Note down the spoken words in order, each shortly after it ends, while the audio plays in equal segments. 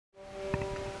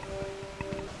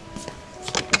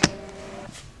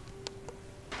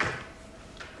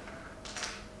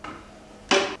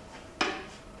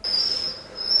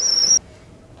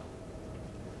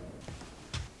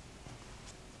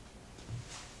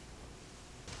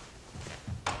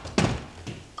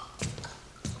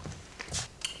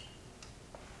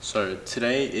So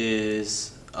today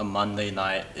is a Monday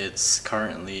night. It's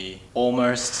currently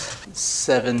almost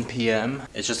 7 p.m.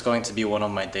 It's just going to be one of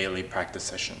my daily practice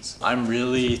sessions. I'm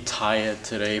really tired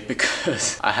today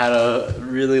because I had a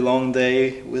really long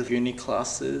day with uni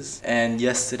classes, and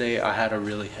yesterday I had a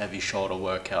really heavy shoulder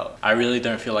workout. I really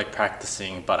don't feel like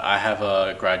practicing, but I have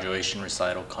a graduation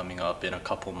recital coming up in a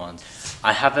couple months.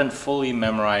 I haven't fully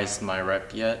memorized my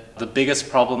rep yet. The biggest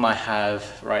problem I have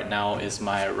right now is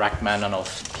my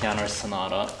Rachmaninoff Piano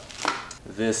Sonata.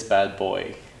 This bad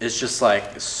boy. It's just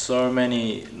like so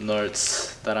many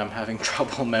notes that I'm having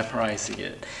trouble memorizing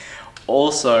it.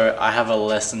 Also, I have a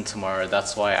lesson tomorrow,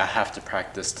 that's why I have to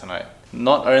practice tonight.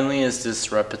 Not only is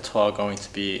this repertoire going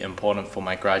to be important for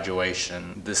my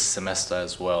graduation this semester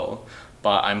as well,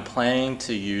 but I'm planning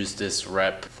to use this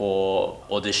rep for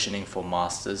auditioning for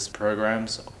master's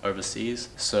programs overseas.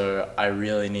 So I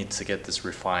really need to get this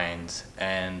refined,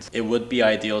 and it would be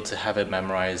ideal to have it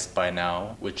memorized by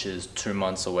now, which is 2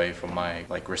 months away from my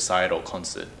recital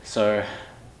concert. So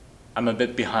I'm a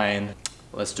bit behind.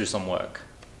 Let's do some work.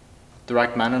 The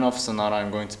Rachmaninoff Sonata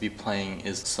I'm going to be playing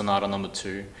is Sonata number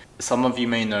 2. Some of you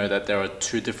may know that there are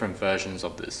 2 different versions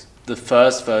of this. The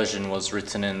first version was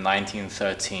written in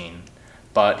 1913.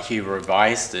 But he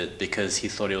revised it because he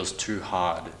thought it was too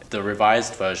hard. The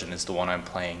revised version is the one I'm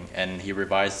playing, and he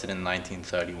revised it in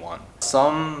 1931.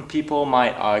 Some people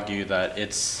might argue that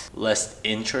it's less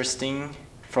interesting.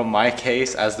 From my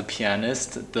case, as the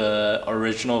pianist, the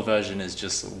original version is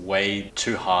just way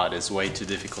too hard, it's way too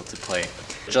difficult to play.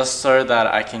 Just so that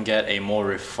I can get a more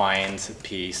refined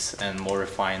piece and more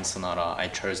refined sonata, I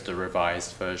chose the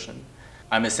revised version.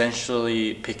 I'm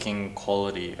essentially picking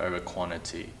quality over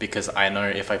quantity because I know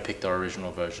if I pick the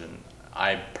original version,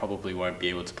 I probably won't be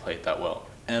able to play it that well.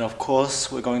 And of course,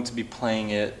 we're going to be playing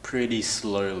it pretty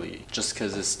slowly just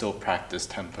because it's still practice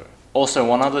tempo. Also,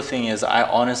 one other thing is I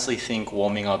honestly think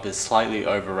warming up is slightly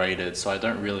overrated, so I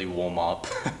don't really warm up.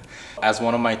 As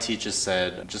one of my teachers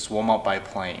said, just warm up by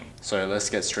playing. So let's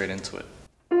get straight into it.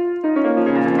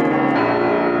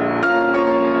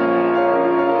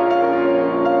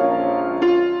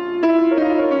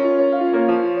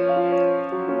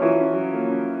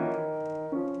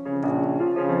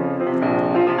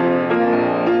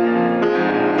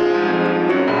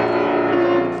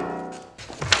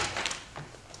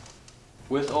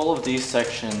 With all of these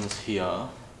sections here,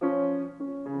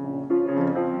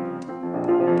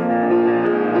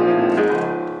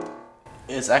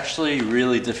 it's actually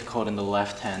really difficult in the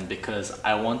left hand because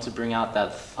I want to bring out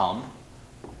that thumb.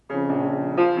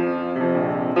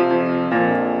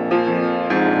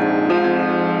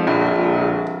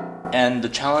 And the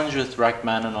challenge with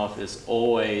Rachmaninoff is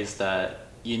always that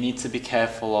you need to be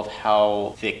careful of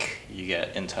how thick you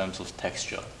get in terms of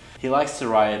texture. He likes to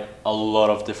write a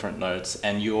lot of different notes,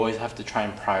 and you always have to try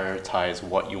and prioritize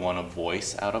what you want to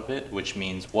voice out of it, which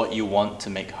means what you want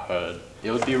to make heard. It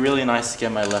would be really nice to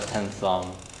get my left hand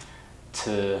thumb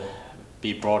to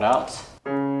be brought out.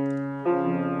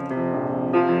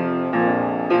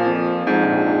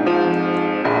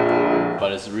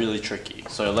 But it's really tricky,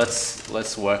 so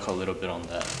let's work a little bit on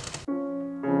that.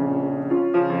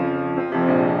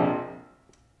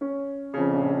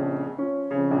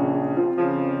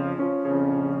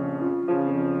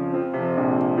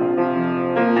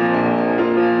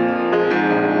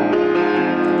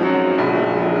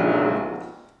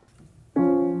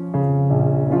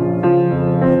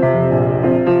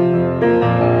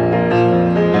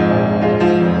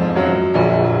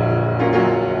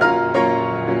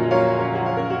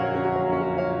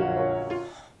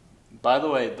 By the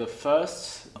way, the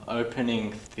first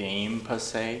opening theme per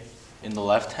se in the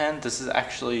left hand, this is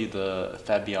actually the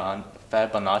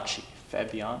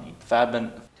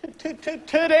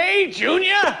Today,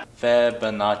 Junior!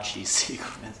 Fibonacci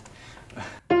sequence.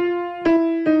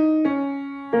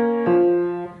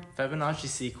 Fibonacci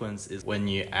sequence is when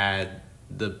you add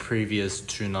the previous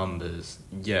 2 numbers.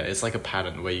 Yeah, it's like a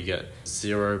pattern where you get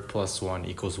 0 plus 1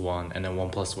 equals 1, and then 1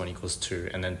 plus 1 equals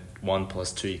 2, and then 1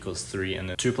 plus 2 equals 3, and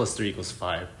then 2 plus 3 equals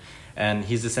 5. And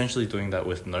he's essentially doing that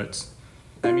with notes.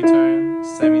 Semitone,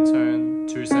 semitone,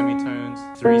 2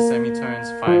 semitones, 3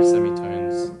 semitones, 5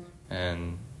 semitones,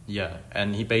 and yeah.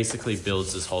 And he basically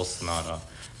builds this whole sonata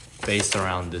based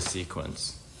around this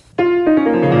sequence.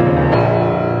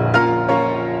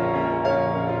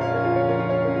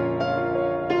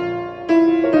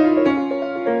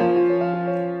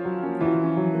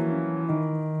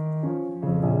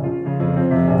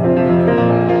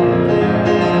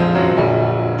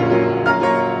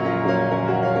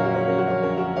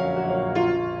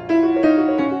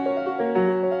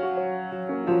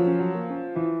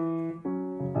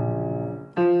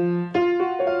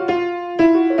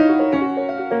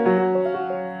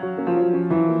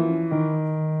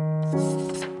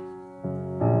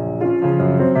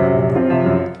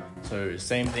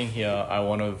 Same thing here. I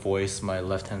want to voice my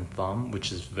left hand thumb,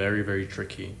 which is very, very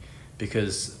tricky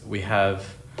because we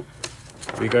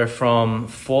go from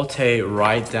forte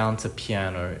right down to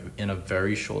piano in a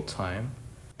very short time.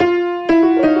 Yeah,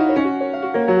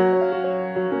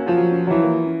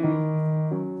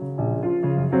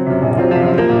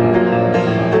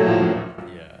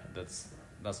 that's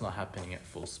not happening at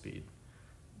full speed.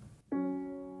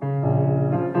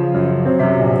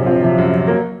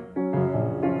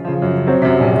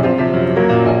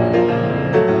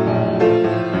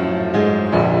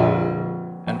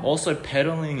 Also,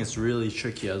 pedaling is really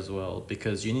tricky as well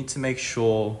because you need to make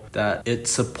sure that it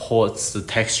supports the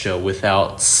texture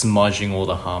without smudging all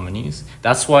the harmonies.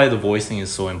 That's why the voicing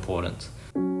is so important.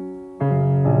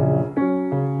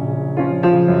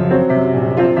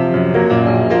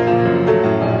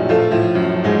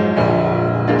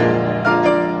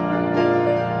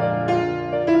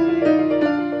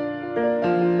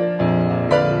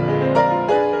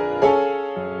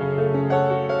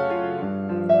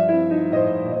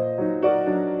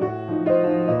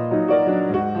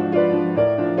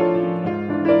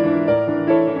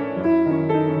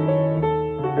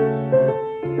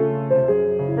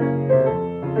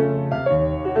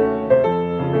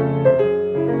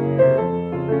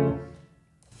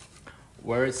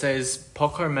 Where it says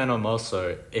poco meno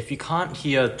mosso, if you can't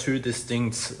hear two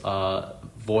distinct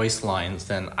voice lines,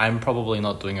 then I'm probably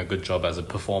not doing a good job as a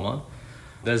performer.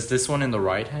 There's this one in the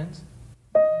right hand.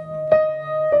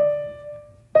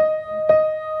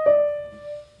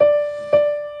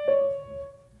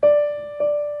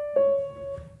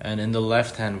 And in the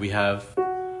left hand we have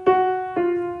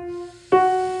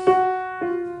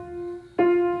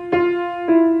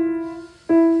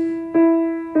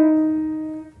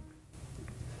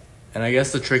And I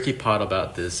guess the tricky part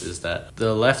about this is that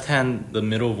the left hand, the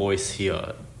middle voice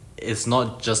here, it's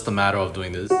not just a matter of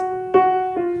doing this.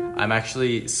 I'm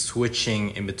actually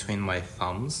switching in between my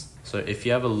thumbs. So if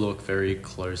you have a look very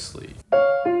closely.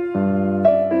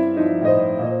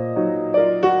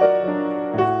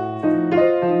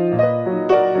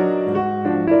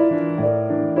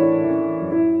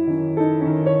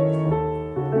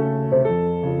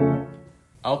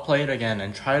 I'll play it again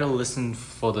and try to listen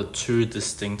for the two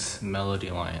distinct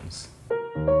melody lines.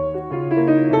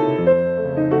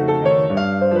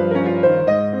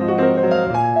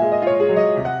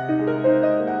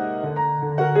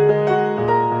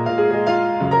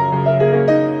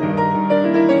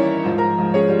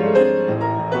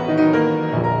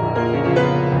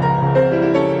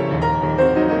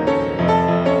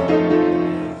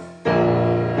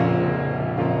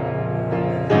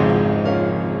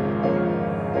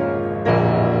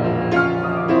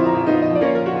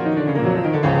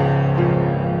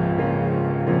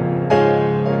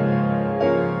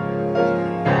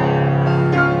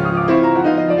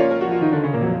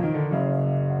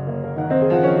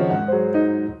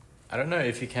 I don't know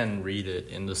if you can read it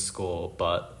in the score,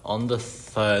 but on the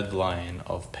third line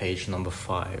of page number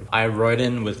 5, I wrote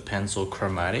in with pencil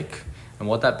chromatic, and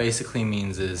what that basically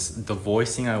means is the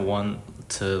voicing I want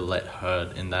to let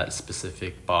heard in that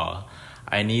specific bar.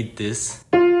 I need this,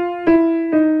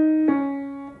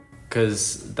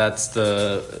 because that's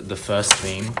the first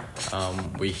theme.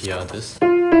 We hear this.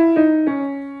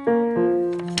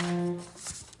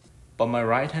 But my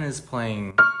right hand is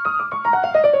playing.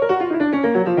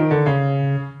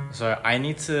 So I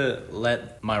need to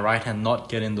let my right hand not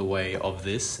get in the way of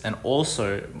this, and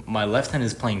also my left hand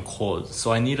is playing chords,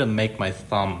 so I need to make my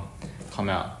thumb come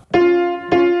out.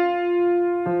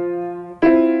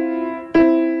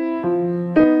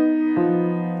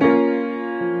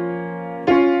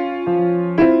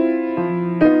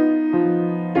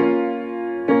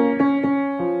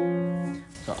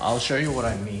 So I'll show you what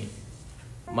I mean.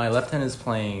 My left hand is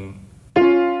playing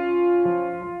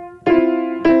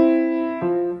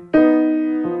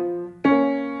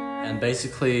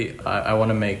basically, I want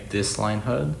to make this line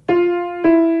heard.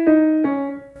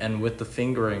 And with the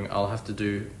fingering, I'll have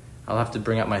to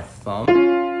bring up my thumb,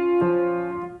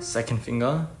 second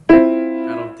finger.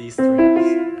 Out of these three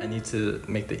notes, I need to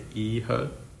make the E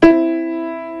heard.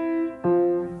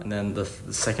 And then the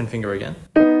second finger again.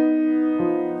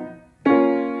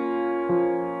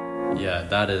 Yeah,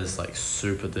 that is like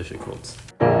super difficult.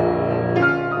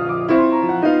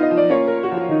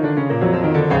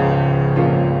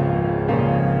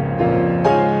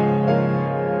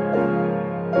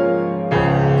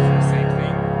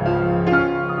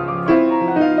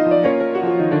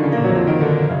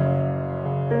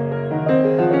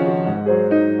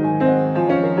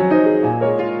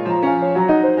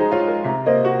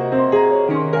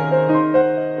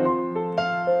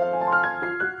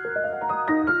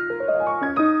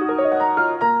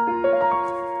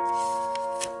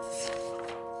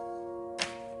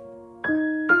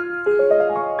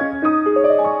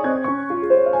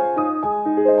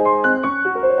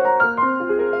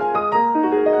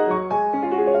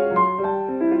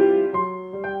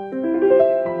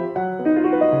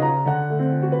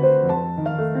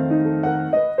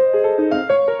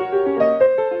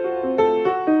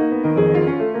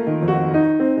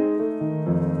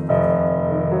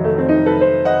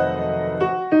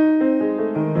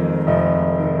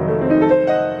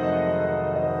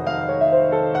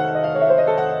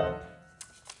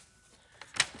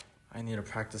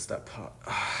 practice that part.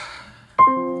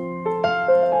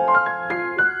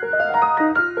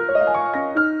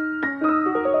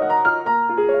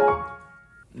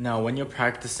 Now, when you're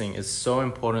practicing, it's so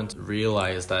important to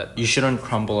realize that you shouldn't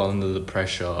crumble under the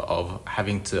pressure of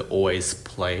having to always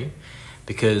play,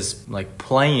 because like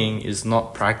playing is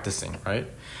not practicing, right?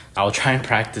 I'll try and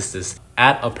practice this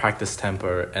at a practice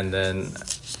tempo and then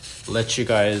let you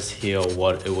guys hear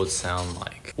what it would sound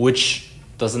like, which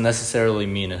doesn't necessarily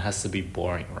mean it has to be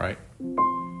boring, right?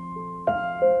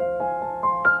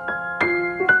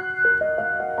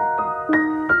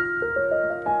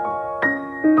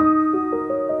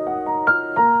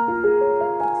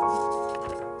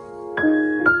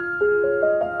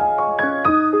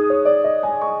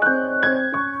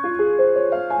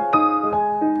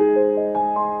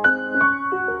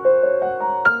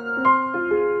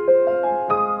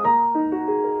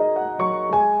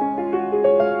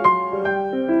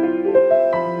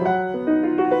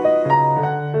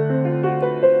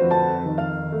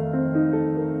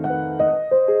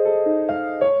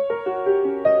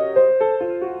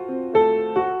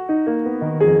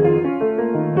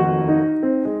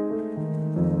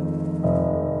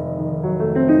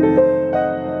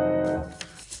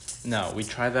 Now, we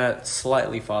try that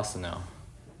slightly faster now.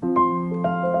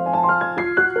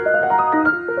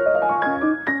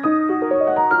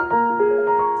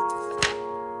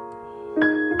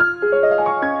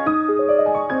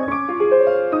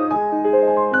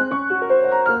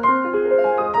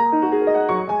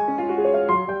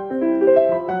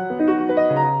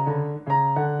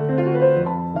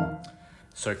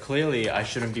 So clearly, I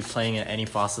shouldn't be playing it any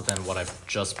faster than what I've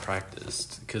just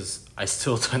practiced, because I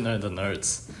still don't know the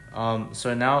notes.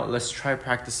 So now let's try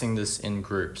practicing this in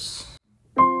groups.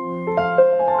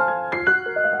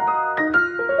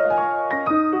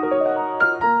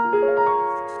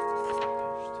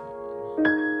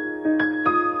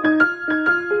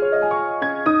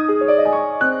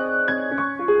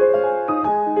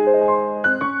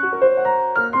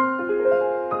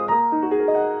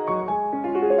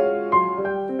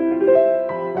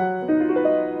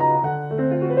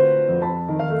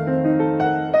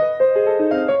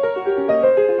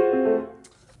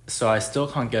 So I still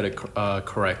can't get it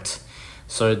correct.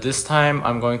 So this time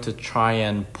I'm going to try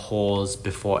and pause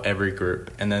before every group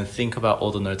and then think about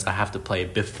all the notes I have to play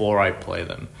before I play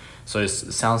them. So it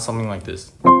sounds something like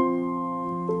this.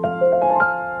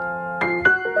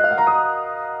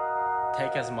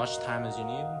 Take as much time as you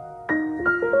need.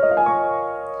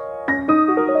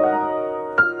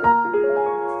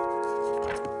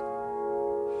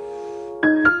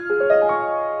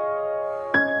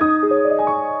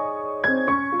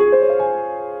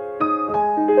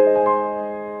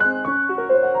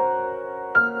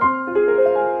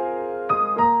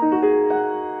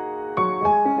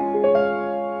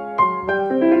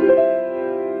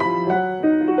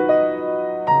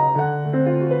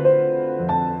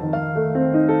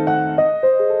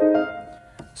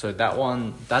 So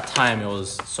that time it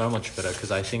was so much better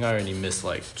because I think I only missed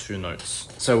like 2 notes.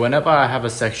 So whenever I have a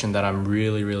section that I'm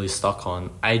really stuck on,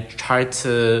 I try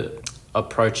to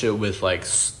approach it with like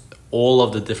all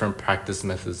of the different practice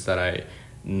methods that I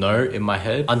know in my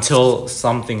head until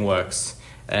something works.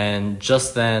 And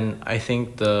just then, I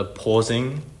think the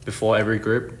pausing before every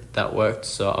group, that worked.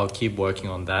 So I'll keep working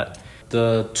on that.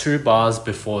 The 2 bars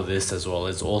before this as well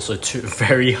is also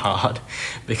very hard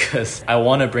because I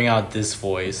want to bring out this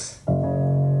voice.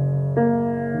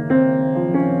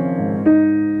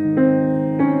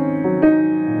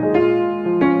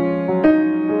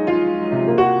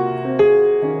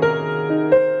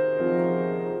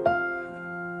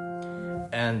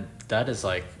 And that is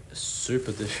like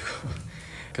super difficult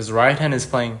because right hand is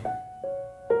playing.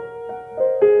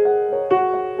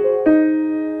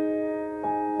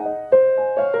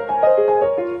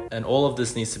 And all of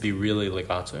this needs to be really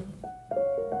legato.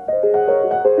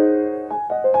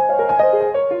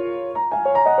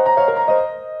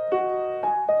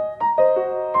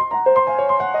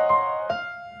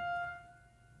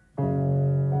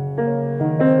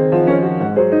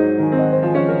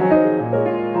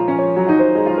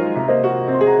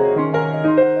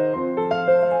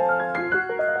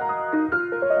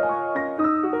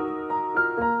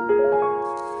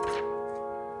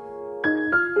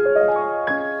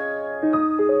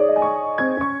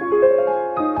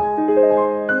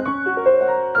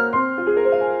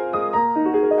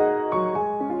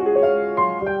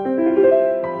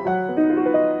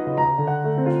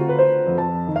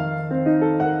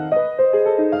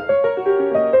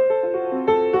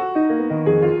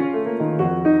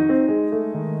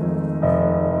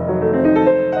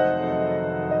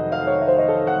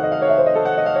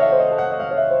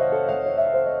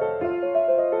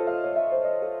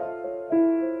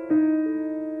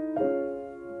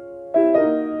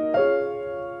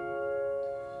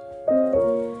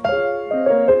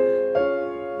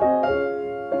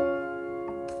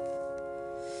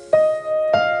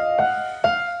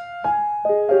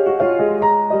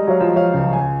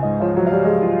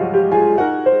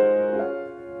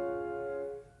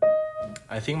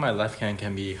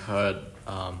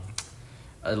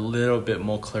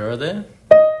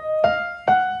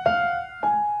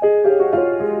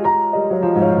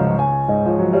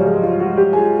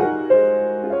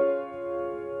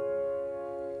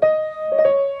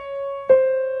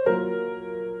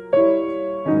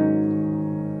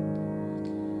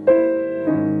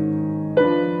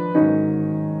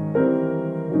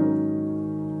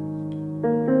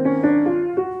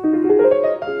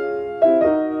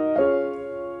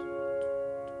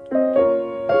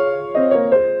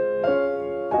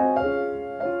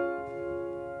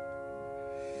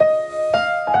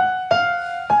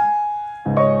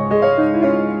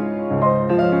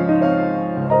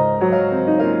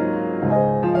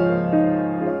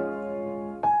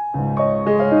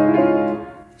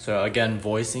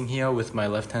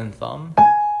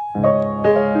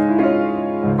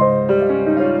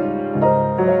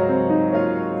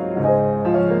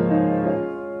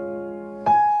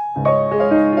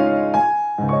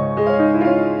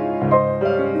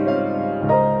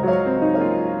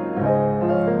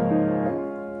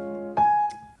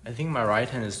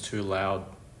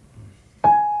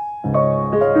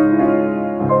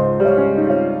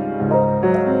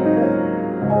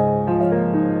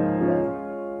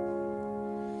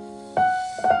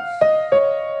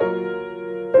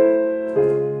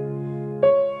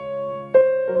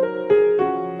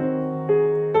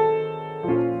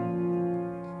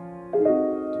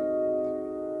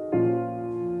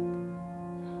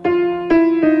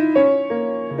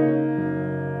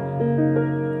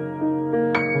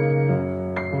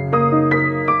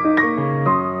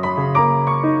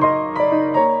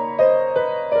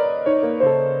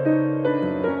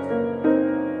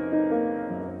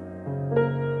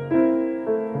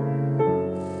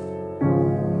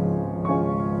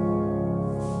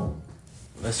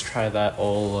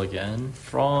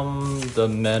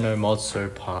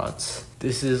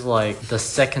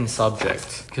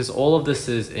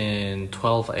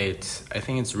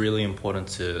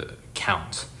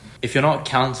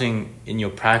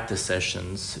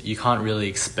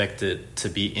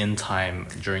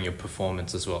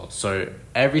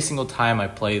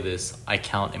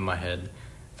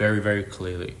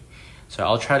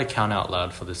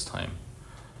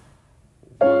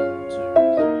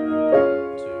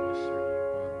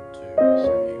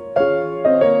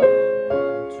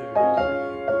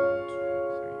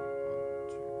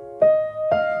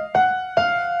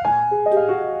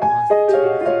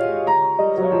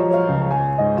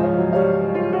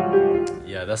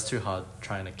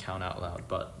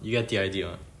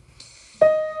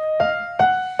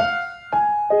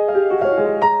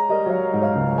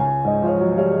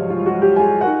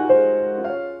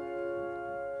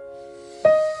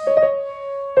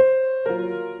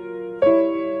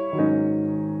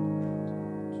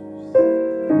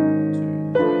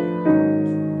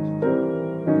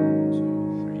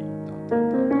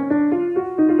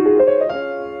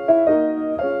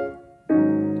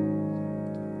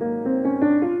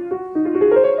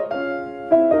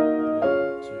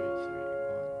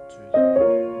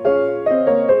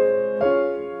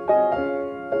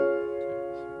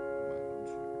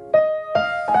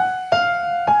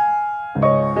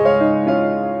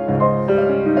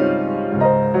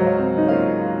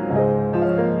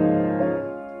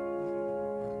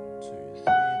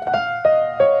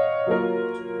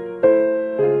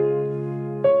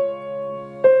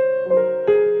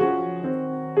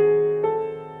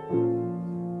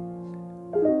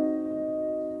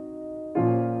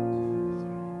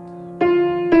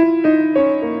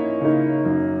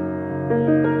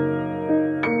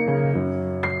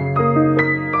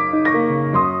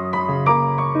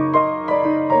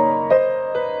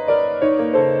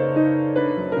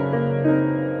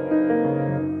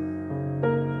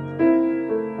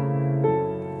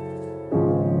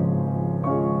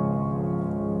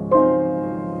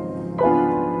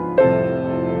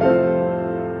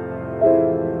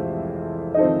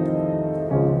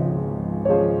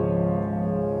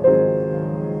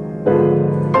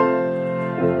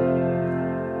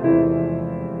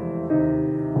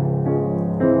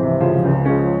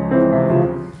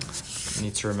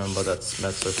 To remember that's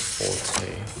mezzo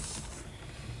forte.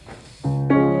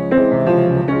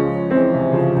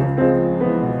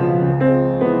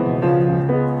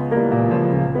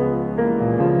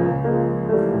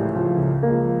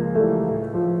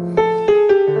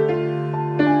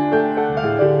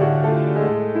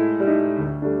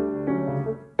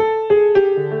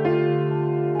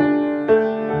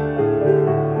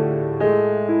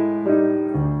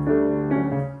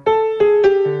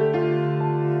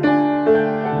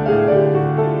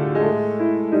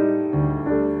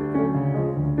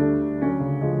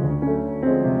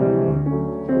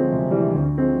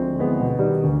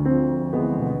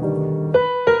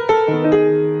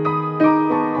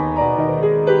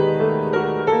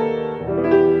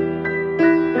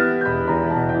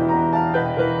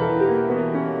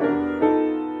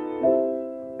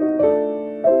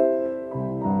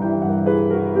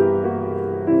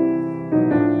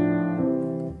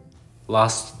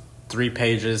 Last 3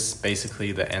 pages,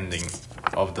 basically the ending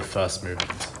of the first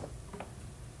movement.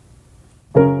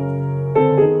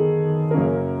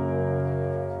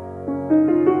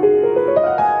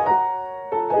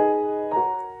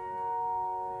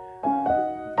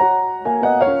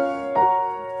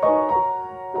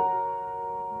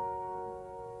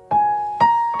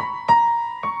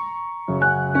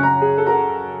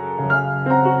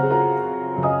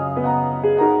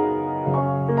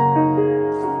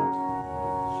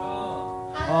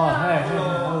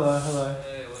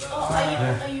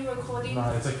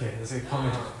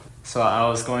 So I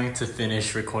was going to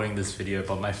finish recording this video,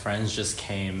 but my friends just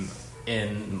came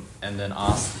in and then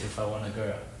asked if I want to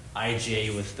go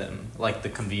IGA with them, like the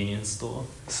convenience store.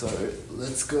 So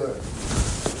let's go.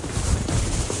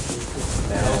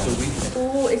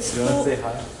 Oh, it's You want to say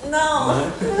hi?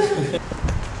 No.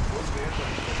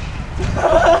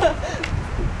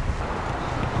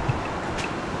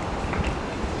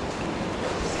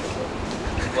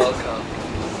 Welcome.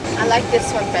 I like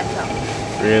this one better.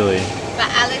 Really? But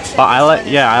Alex said But I this like, one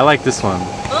is- yeah, I like this one.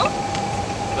 Huh?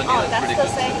 Oh, that's pretty the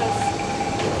good. same as.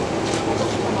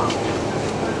 Come on.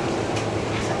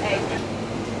 It's an egg.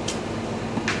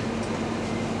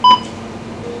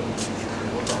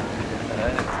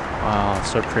 Wow,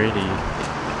 so pretty.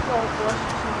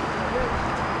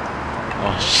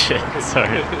 Oh shit,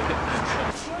 sorry.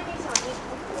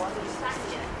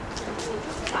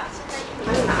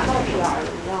 拿到点儿，你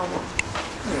知道吗？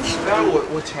但是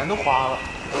我钱都花了。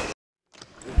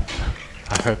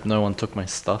 I hope no one took my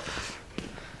stuff.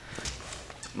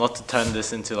 Not to turn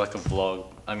this into like a vlog.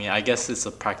 I mean, I guess it's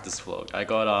a practice vlog. I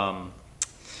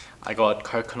got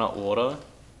coconut water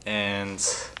and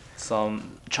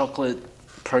some chocolate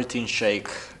protein shake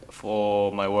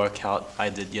for my workout I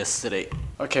did yesterday.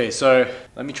 Okay, so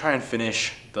let me try and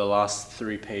finish the last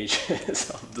 3 pages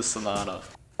of the sonata.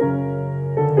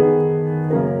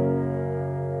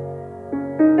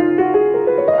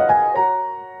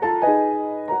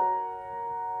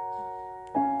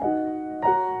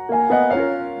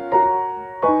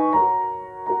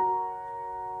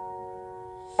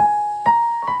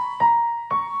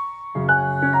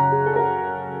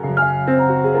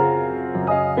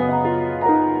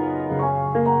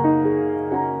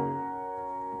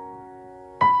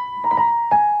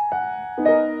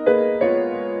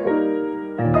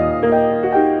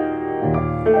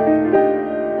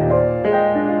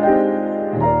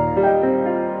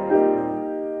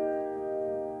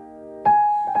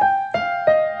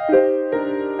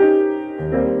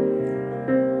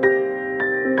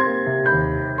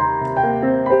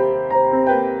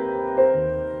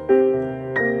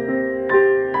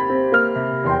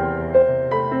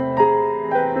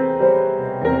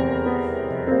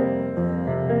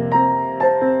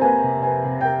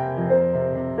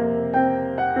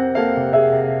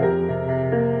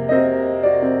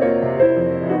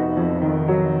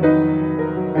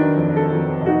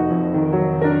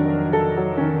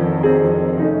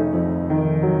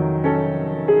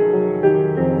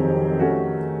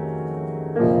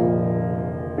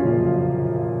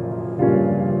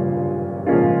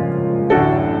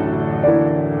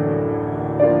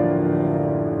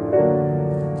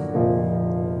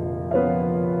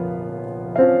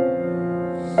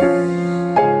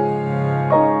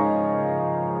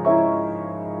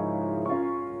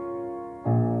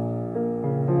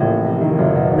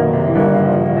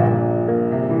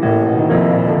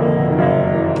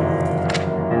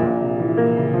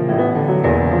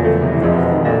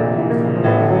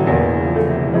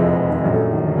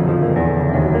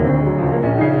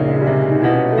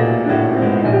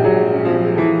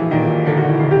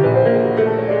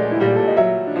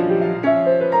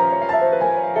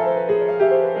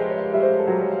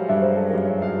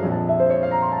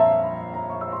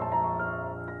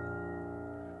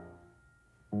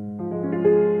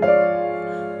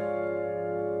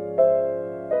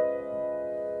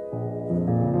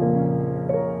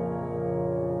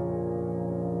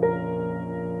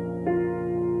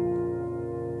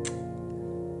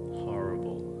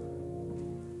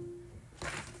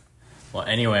 Well,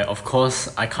 anyway, of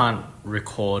course, I can't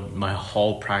record my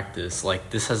whole practice. Like,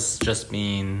 this has just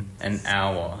been an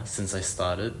hour since I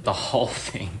started. The whole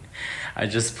thing I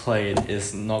just played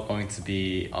is not going to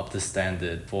be up to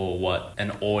standard for what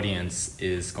an audience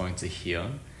is going to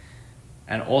hear.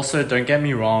 And also, don't get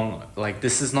me wrong, like,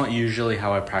 this is not usually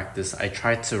how I practice. I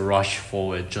try to rush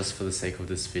forward just for the sake of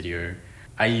this video.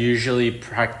 I usually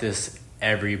practice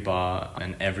every bar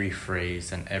and every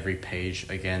phrase and every page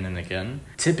again and again.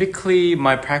 Typically,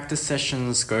 my practice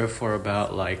sessions go for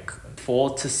about like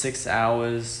 4 to 6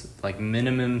 hours, like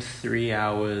minimum 3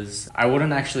 hours. I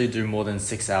wouldn't actually do more than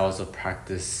 6 hours of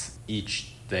practice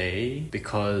each day,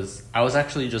 because I was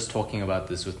actually just talking about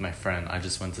this with my friend I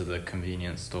just went to the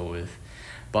convenience store with.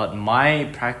 But my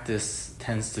practice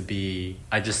tends to be,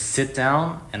 I just sit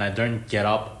down and I don't get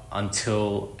up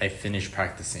until I finish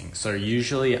practicing. So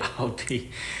usually I'll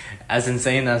be, as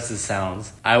insane as it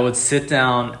sounds, I would sit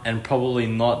down and probably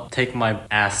not take my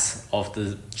ass off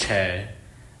the chair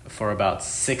for about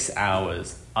 6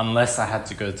 hours, unless I had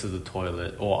to go to the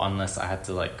toilet or unless I had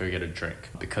to like go get a drink,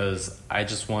 because I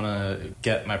just want to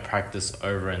get my practice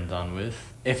over and done with.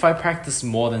 If I practice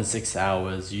more than 6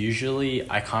 hours, usually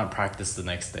I can't practice the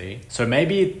next day. So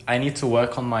maybe I need to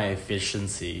work on my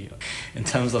efficiency in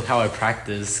terms of how I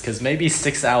practice, because maybe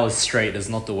 6 hours straight is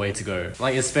not the way to go.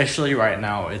 Like, especially right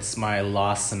now, it's my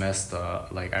last semester.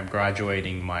 Like, I'm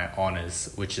graduating my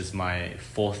honors, which is my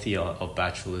 4th year of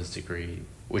bachelor's degree,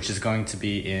 which is going to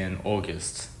be in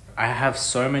August. I have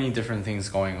so many different things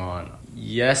going on.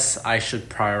 Yes, I should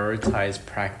prioritize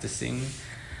practicing,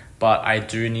 but I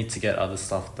do need to get other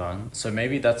stuff done. So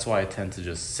maybe that's why I tend to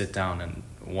just sit down and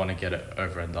want to get it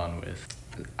over and done with.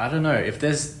 I don't know. If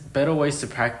there's better ways to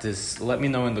practice, let me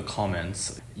know in the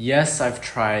comments. Yes, I've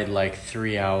tried like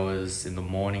 3 hours in the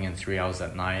morning and 3 hours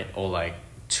at night, or like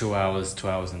 2 hours, 2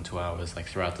 hours and 2 hours, like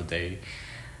throughout the day.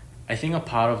 I think a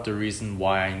part of the reason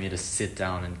why I need to sit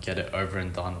down and get it over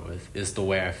and done with is the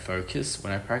way I focus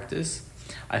when I practice.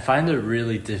 I find it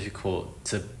really difficult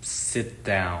to sit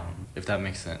down, if that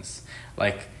makes sense.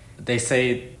 Like, they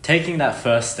say taking that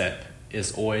first step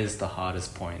is always the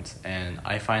hardest point, and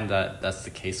I find that that's the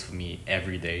case for me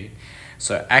every day.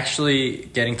 So actually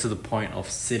getting to the point of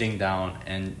sitting down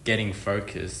and getting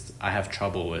focused, I have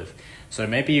trouble with. So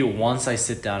maybe once I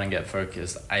sit down and get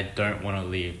focused, I don't want to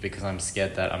leave because I'm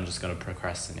scared that I'm just going to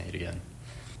procrastinate again.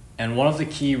 And one of the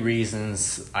key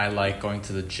reasons I like going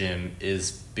to the gym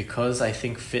is because I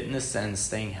think fitness and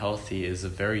staying healthy is a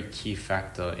very key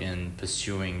factor in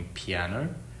pursuing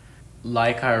piano.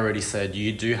 Like I already said,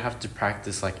 you do have to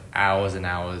practice like hours and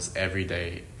hours every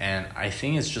day. And I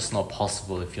think it's just not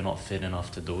possible if you're not fit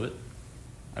enough to do it.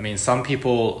 I mean, some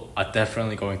people are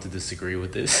definitely going to disagree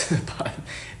with this, but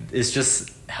it's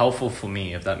just helpful for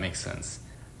me, if that makes sense.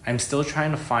 I'm still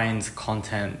trying to find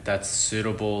content that's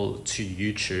suitable to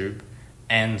YouTube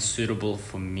and suitable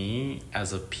for me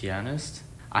as a pianist.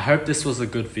 I hope this was a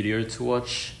good video to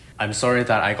watch. I'm sorry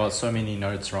that I got so many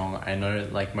notes wrong. I know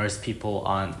like most people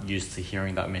aren't used to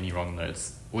hearing that many wrong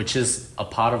notes, which is a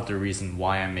part of the reason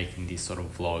why I'm making these sort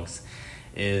of vlogs.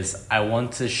 Is I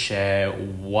want to share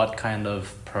what kind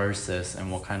of process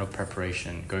and what kind of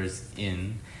preparation goes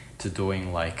in to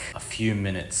doing like a few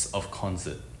minutes of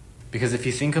concert. Because if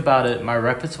you think about it, my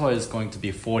repertoire is going to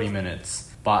be 40 minutes,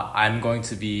 but I'm going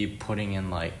to be putting in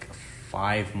like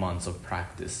 5 months of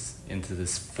practice into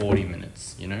this 40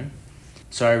 minutes, you know?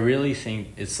 So I really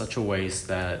think it's such a waste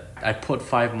that I put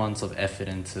 5 months of effort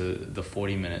into the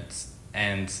 40 minutes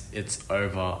and it's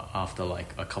over after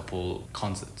like a couple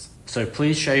concerts. So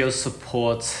please show your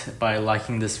support by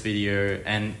liking this video,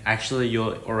 and actually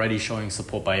you're already showing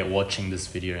support by watching this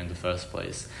video in the first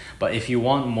place. But if you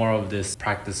want more of this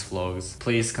practice vlogs,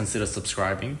 please consider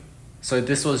subscribing. So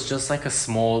this was just like a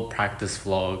small practice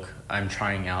vlog I'm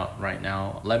trying out right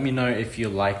now. Let me know if you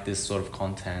like this sort of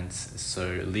content.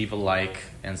 So leave a like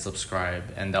and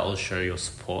subscribe, and that will show your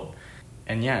support.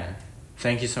 And yeah,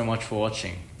 thank you so much for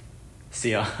watching.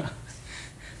 See ya.